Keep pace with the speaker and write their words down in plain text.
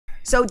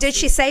So did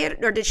she say it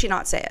or did she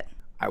not say it?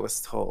 I was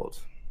told,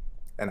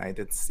 and I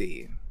did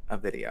see a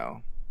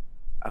video,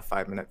 a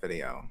 5-minute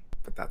video,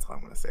 but that's all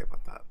I'm going to say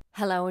about that.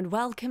 Hello and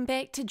welcome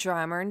back to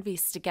Drama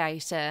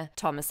Investigator.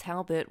 Thomas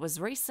Halbert was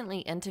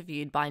recently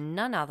interviewed by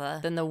none other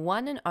than the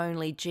one and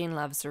only Jen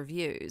Loves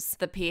Reviews.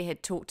 The pair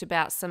had talked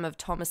about some of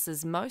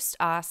Thomas's most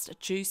asked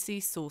juicy,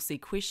 saucy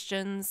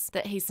questions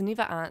that he's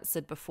never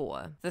answered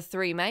before. The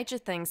three major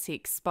things he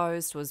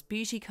exposed was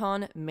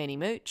Beautycon, Manny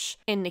Mua,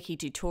 and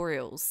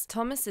Nikkietutorials.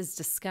 Thomas has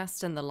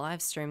discussed in the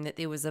live stream that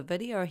there was a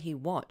video he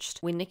watched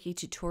where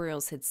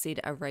Nikkietutorials had said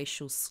a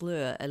racial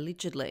slur,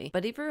 allegedly,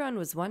 but everyone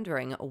was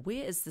wondering,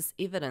 where is this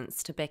evidence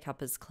to back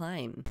up his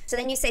claim? So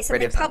then you say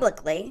something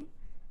publicly,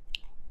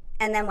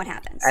 and then what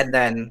happens? And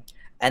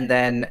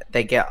then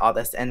they get all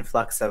this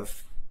influx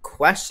of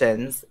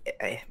questions,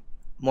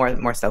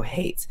 more so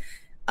hate,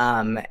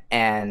 and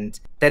then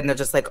they're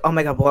just like, "Oh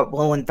my God,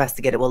 we'll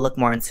investigate it. We'll look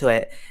more into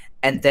it."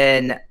 And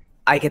then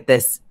I get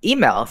this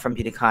email from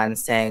Beautycon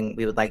saying,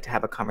 "We would like to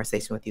have a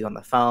conversation with you on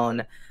the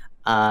phone.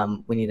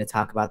 We need to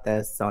talk about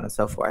this, so on and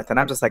so forth." And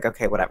I'm just like,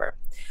 okay, whatever.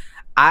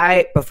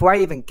 Before I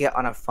even get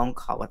on a phone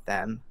call with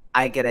them,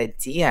 I get a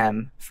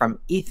DM from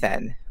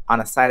Ethan on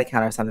a side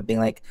account or something being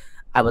like,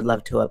 "I would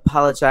love to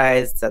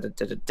apologize, da da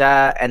da da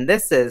da." And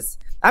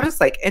I'm just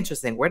like,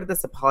 interesting. Where did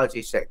this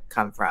apology shit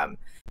come from?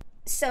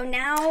 So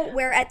now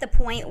we're at the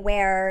point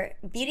where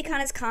Beautycon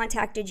has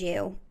contacted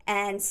you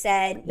and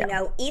said, you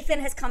know,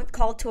 Ethan has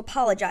called to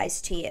apologize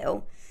to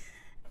you.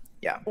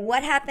 Yeah.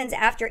 What happens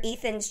after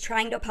Ethan's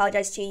trying to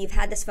apologize to you? You've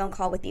had this phone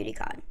call with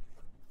Beautycon.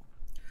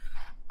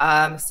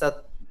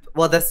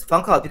 Well, this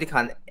phone call at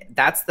Beautycon,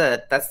 that's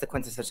the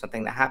quintessential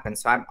thing that happened.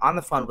 So I'm on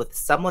the phone with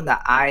someone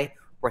that I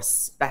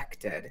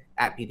respected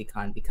at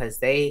Beautycon because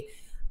they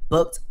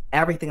booked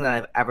everything that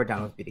I've ever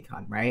done with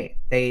Beautycon, right?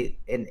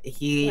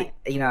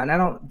 You know, and I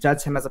don't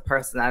judge him as a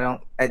person.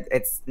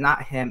 It's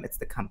not him, it's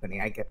the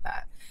company. I get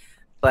that.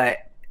 But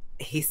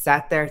he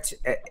sat there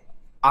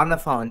on the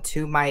phone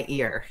to my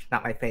ear,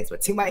 not my face,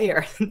 but to my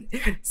ear,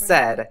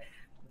 said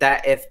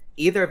that if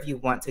either of you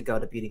want to go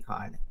to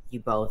Beautycon, you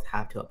both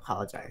have to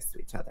apologize to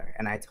each other.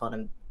 And I told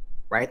him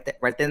right then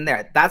and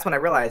there. That's when I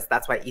realized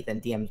that's why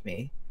Ethan DM'd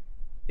me,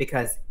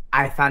 because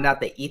I found out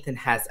that Ethan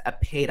has a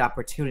paid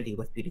opportunity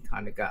with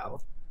Beautycon to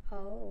go.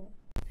 Oh.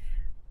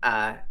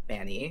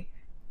 Manny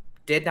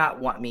did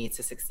not want me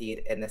to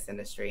succeed in this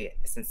industry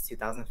since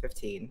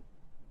 2015.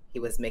 He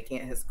was making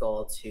it his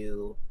goal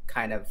to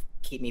kind of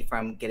keep me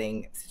from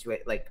getting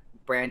like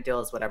brand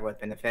deals, whatever, with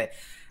Benefit.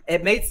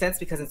 It made sense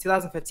because in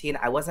 2015,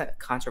 I wasn't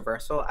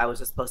controversial. I was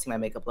just posting my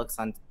makeup looks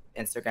on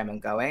Instagram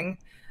and going.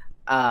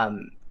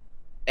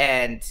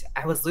 And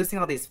I was losing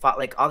all these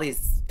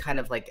kind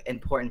of like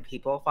important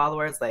people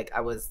followers. Like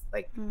I was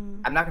like,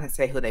 I'm not going to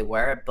say who they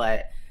were,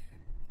 but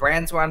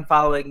brands were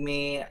unfollowing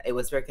me. It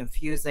was very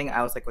confusing.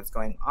 I was like, what's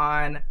going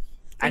on?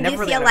 And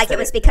you feel like it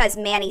was because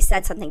Manny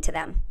said something to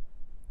them?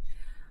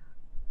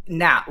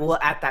 Well,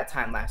 at that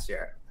time last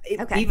year.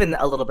 Even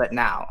a little bit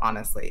now,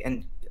 honestly,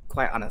 and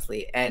quite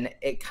honestly. And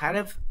it kind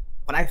of,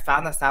 when I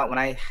found this out,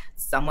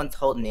 someone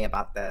told me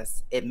about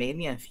this, it made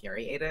me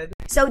infuriated.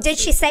 So did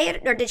she say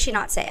it or did she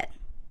not say it?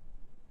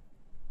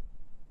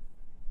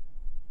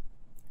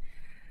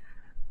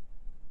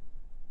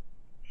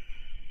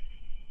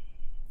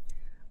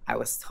 I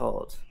was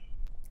told,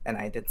 and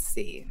I did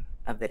see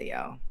a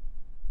video,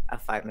 a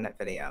 5-minute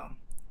video.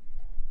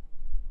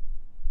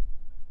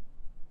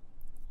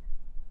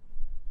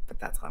 But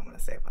that's all I'm going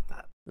to say about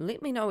that.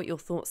 Let me know what your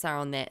thoughts are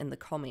on that in the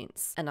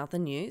comments. In other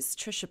news,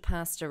 Trisha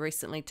Pastor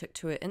recently took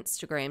to her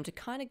Instagram to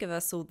kind of give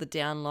us all the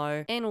down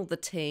low and all the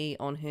tea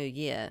on her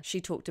year. She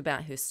talked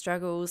about her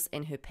struggles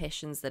and her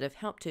passions that have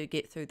helped her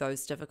get through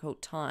those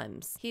difficult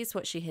times. Here's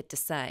what she had to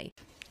say.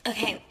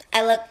 Okay,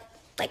 I look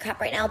like crap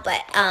right now,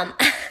 but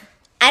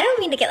I don't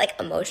mean to get like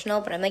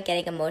emotional, but I'm like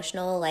getting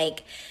emotional.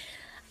 Like,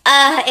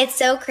 it's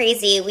so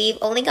crazy. We've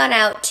only gone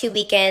out 2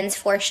 weekends,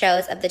 4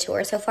 shows of the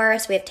tour so far,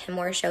 so we have 10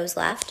 more shows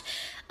left,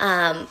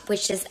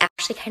 which is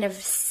actually kind of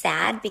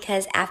sad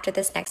because after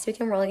this next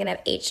weekend, we're only gonna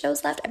have 8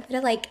 shows left. I'm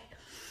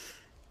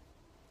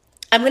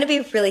gonna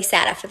be really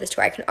sad after this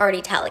tour. I can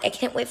already tell. Like, I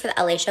can't wait for the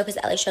LA show because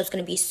the LA show is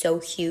gonna be so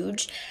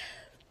huge,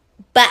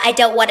 but I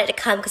don't want it to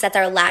come because that's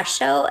our last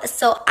show.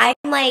 So I'm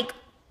like,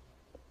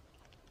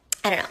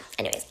 I don't know.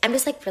 Anyways, I'm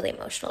just like really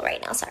emotional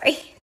right now. Sorry.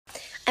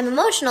 I'm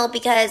emotional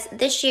because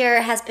this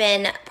year has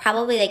been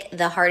probably like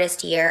the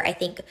hardest year, I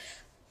think,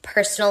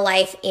 personal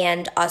life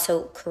and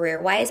also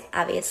career-wise.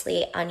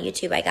 Obviously, on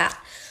YouTube, I got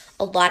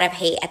a lot of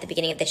hate at the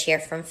beginning of this year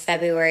from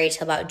February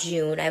till about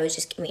June. I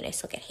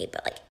still get hate,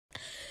 but like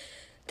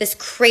this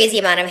crazy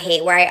amount of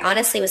hate where I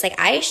honestly was like,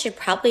 I should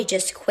probably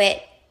just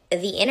quit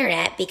the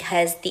internet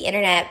because the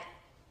internet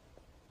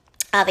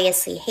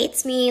obviously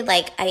hates me.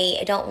 Like,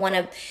 I don't want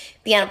to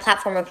be on a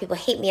platform where people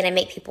hate me and I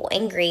make people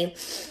angry.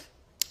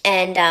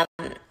 And I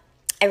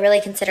really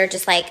considered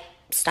just like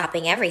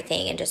stopping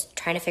everything and just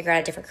trying to figure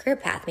out a different career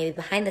path, maybe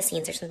behind the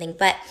scenes or something.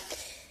 But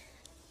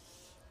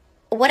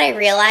what I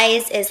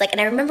realized is like, and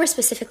I remember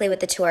specifically with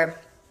the tour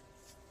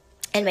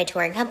and my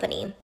touring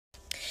company,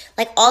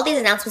 like all these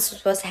announcements were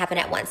supposed to happen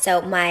at once.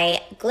 So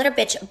my Glitter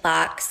Bitch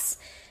box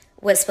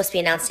was supposed to be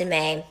announced in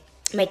May.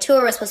 My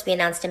tour was supposed to be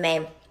announced in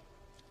May.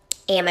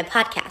 And my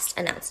podcast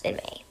announced in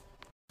May.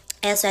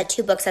 I also had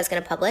 2 books I was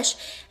going to publish,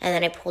 and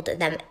then I pulled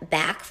them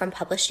back from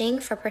publishing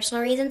for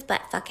personal reasons,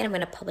 but fuck it, I'm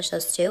going to publish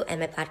those too, and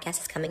my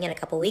podcast is coming in a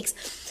couple weeks.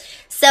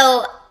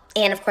 So,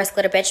 and of course,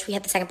 Glitter Bitch, we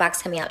have the second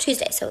box coming out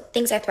Tuesday, so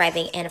things are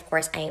thriving, and of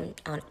course, I am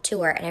on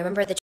tour, and I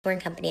remember the touring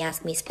company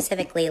asked me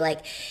specifically,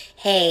 like,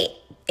 hey,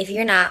 if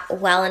you're not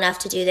well enough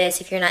to do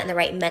this, if you're not in the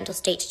right mental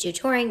state to do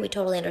touring, we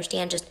totally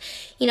understand, just,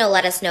 you know,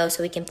 let us know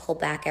so we can pull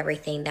back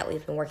everything that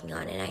we've been working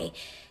on, and I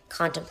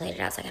contemplated,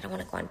 I was like, I don't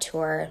want to go on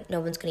tour, no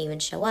one's going to even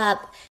show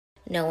up,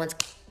 no one's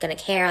gonna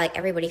care, like,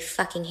 everybody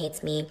fucking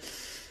hates me,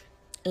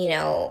 you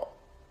know,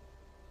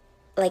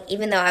 like,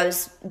 even though I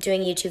was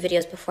doing YouTube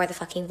videos before the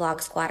fucking Vlog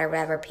Squad or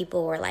whatever,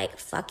 people were like,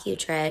 fuck you,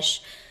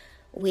 Trish,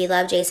 we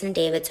love Jason and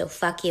David, so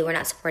fuck you, we're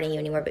not supporting you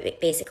anymore,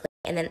 basically.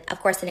 And then,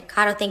 of course, the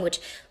Nikado thing, which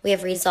we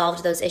have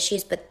resolved those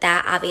issues, but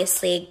that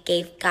obviously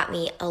got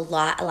me a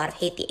lot of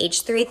hate. The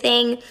H3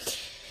 thing,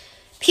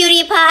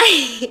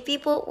 PewDiePie,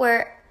 people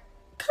were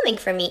coming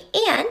for me,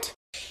 and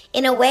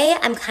in a way,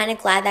 I'm kind of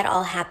glad that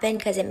all happened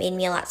because it made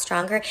me a lot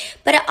stronger,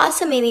 but it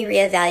also made me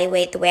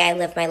reevaluate the way I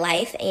live my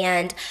life,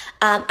 and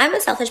I'm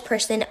a selfish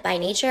person by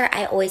nature.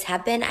 I always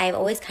have been. I've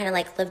always kind of,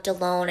 like, lived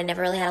alone. I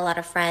never really had a lot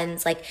of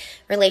friends. Like,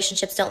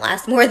 relationships don't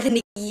last more than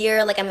a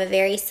year. Like, I'm a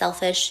very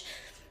selfish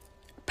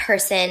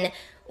person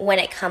when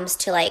it comes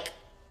to, like,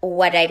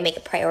 what I make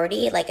a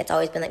priority. Like, it's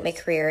always been, like, my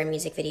career and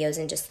music videos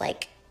and just,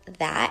 like,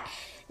 that.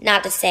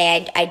 Not to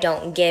say I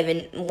don't give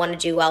and want to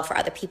do well for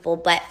other people,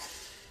 but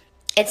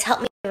it's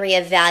helped me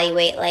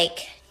reevaluate,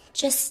 like,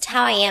 just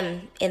how I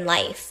am in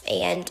life,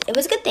 and it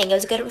was a good thing. It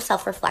was a good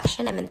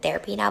self-reflection. I'm in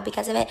therapy now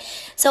because of it,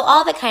 so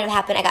all of it kind of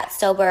happened. I got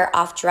sober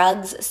off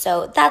drugs,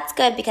 so that's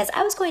good because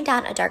I was going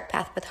down a dark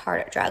path with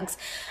hard drugs,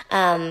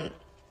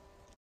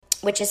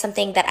 which is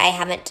something that I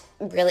haven't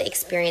really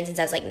experienced since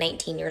I was, like,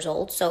 19 years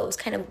old, so it was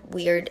kind of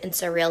weird and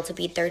surreal to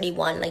be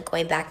 31, like,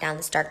 going back down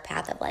this dark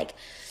path of, like,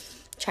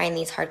 trying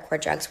these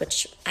hardcore drugs,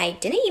 which I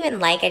didn't even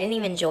like, I didn't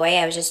even enjoy.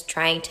 I was just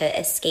trying to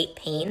escape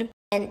pain.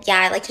 And yeah,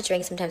 I like to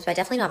drink sometimes, but I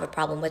definitely don't have a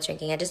problem with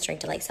drinking. I just drink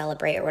to, like,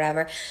 celebrate or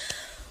whatever.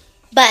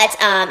 But,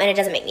 and it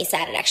doesn't make me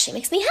sad. It actually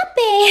makes me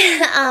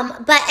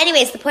happy. But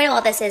anyways, the point of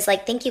all this is,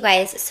 like, thank you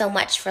guys so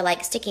much for,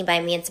 like, sticking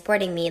by me and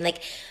supporting me. And,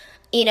 like,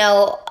 you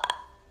know,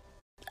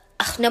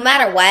 no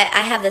matter what,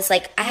 I have this,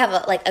 like, I have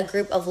a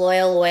group of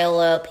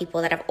loyal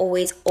people that have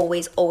always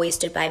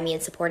stood by me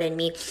and supported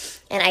me.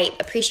 And I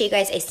appreciate you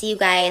guys. I see you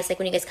guys, like,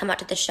 when you guys come out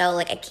to the show,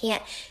 like, I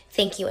can't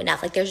thank you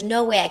enough. Like, there's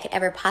no way I could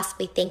ever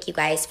possibly thank you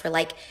guys for,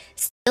 like,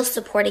 still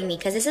supporting me,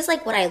 because this is,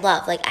 like, what I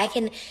love. Like, I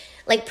can,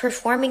 like,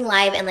 performing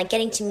live and, like,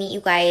 getting to meet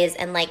you guys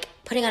and, like,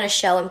 putting on a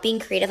show and being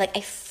creative. Like,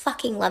 I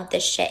fucking love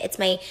this shit.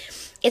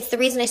 It's the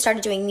reason I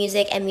started doing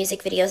music and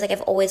music videos. Like,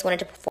 I've always wanted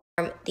to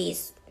perform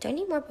these. Do I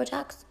need more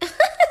Botox?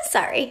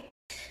 Sorry.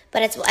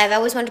 But I've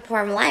always wanted to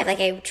perform live. Like,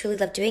 I truly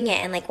love doing it.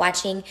 And, like,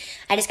 watching,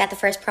 I just got the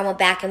first promo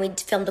back, and we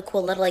filmed a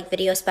cool little, like,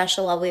 video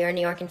special while we were in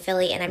New York and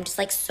Philly. And I'm just,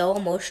 like, so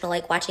emotional,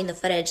 like, watching the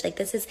footage. Like,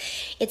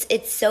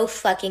 it's so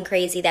fucking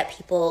crazy that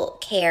people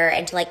care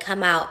and to, like,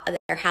 come out of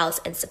their house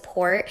and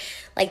support.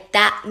 Like,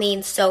 that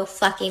means so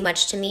fucking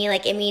much to me.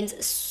 Like, it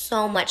means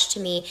so much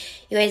to me.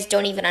 You guys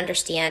don't even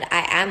understand.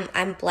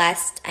 I'm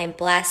blessed. I'm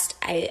blessed.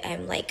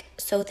 I'm, like,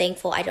 so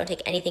thankful. I don't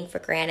take anything for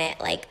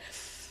granted. Like,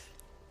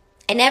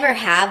 I never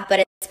have,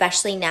 but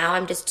especially now,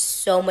 I'm just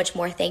so much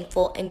more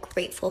thankful and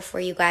grateful for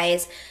you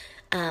guys.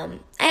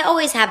 I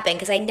always have been,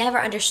 because I never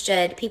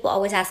understood. People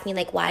always ask me,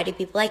 like, why do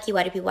people like you?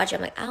 Why do people watch you?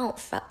 I'm like,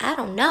 I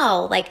don't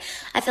know. Like,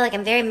 I feel like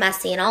I'm very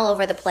messy and all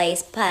over the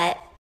place, but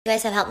you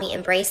guys have helped me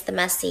embrace the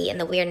messy and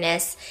the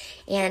weirdness,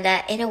 and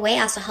in a way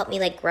also helped me,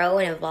 like, grow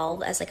and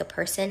evolve as, like, a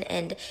person.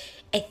 And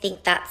I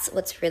think that's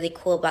what's really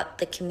cool about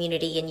the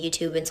community and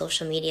YouTube and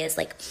social media is,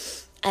 like,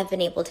 I've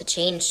been able to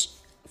change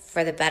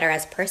for the better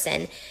as a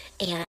person,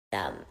 and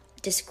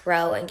just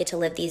grow and get to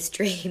live these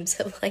dreams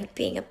of, like,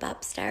 being a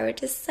pop star,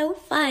 which is so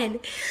fun.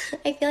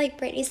 I feel like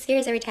Britney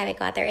Spears every time I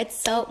go out there. It's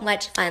so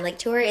much fun. Like,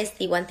 tour is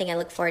the one thing I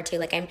look forward to.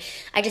 Like,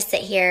 I just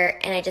sit here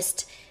and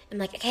I'm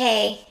like,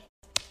 okay,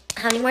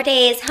 how many more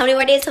days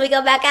till we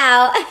go back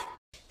out?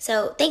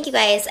 So thank you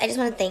guys. I just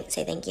want to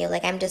say thank you.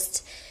 Like, I'm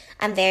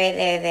very,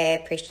 very,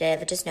 very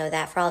appreciative. Just know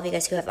that for all of you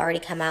guys who have already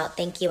come out,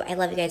 thank you. I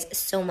love you guys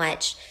so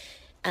much.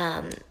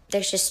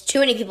 There's just too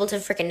many people to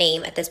freaking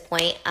name at this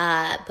point,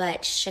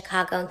 but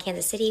Chicago and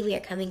Kansas City, we are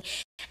coming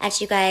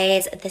at you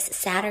guys this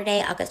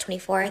Saturday, August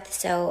 24th,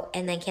 so,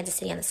 and then Kansas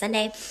City on the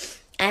Sunday.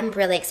 I'm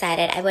really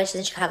excited. I was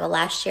in Chicago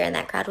last year, and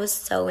that crowd was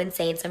so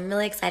insane, so I'm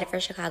really excited for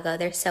Chicago.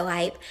 They're so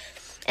hype.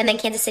 And then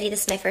Kansas City,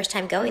 this is my first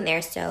time going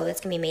there, so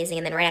that's going to be amazing.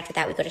 And then right after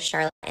that, we go to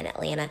Charlotte and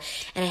Atlanta.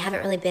 And I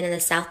haven't really been in the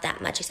South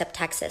that much except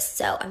Texas,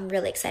 so I'm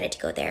really excited to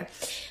go there.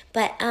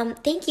 But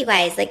thank you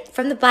guys. Like,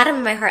 from the bottom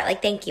of my heart,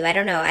 like, thank you. I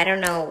don't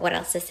know what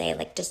else to say.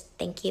 Like, just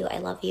thank you. I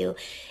love you.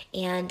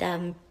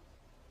 And,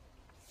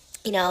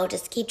 you know,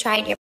 just keep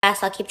trying your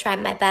best. I'll keep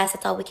trying my best.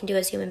 That's all we can do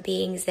as human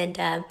beings. And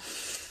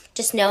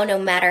just know no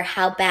matter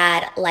how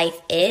bad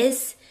life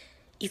is,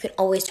 you can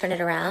always turn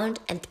it around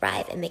and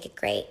thrive and make it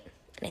great.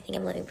 And I think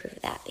I'm living proof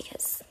of that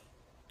because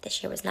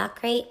this year was not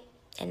great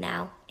and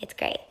now it's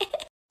great.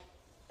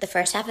 The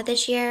first half of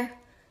this year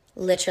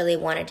literally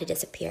wanted to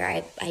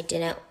disappear.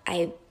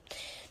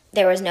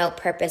 There was no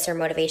purpose or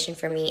motivation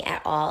for me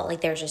at all.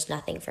 Like, there was just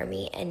nothing for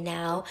me. And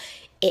now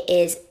it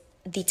is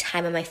the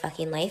time of my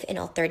fucking life. In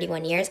all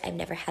 31 years, I've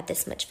never had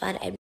this much fun.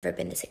 I've never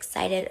been this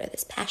excited or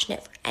this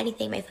passionate for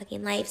anything in my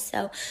fucking life.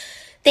 So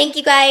thank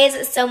you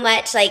guys so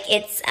much. Like,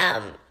 it's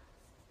a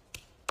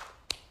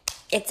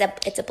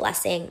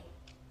blessing.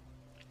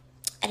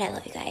 And I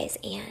love you guys.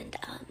 And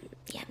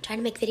yeah, I'm trying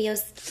to make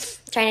videos,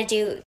 trying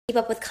to keep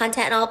up with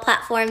content on all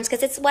platforms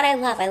because it's what I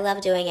love. I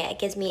love doing it. It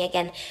gives me,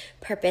 again,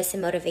 purpose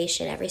and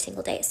motivation every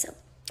single day. So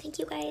thank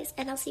you guys.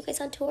 And I'll see you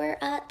guys on tour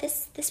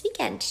this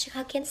weekend,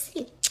 Chicago, Kansas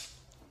City.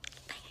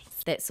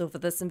 That's all for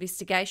this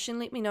investigation.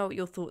 Let me know what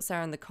your thoughts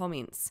are in the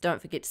comments.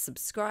 Don't forget to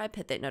subscribe,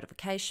 hit that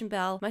notification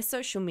bell. My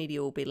social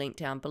media will be linked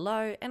down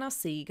below, and I'll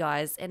see you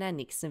guys in our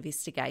next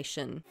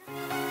investigation.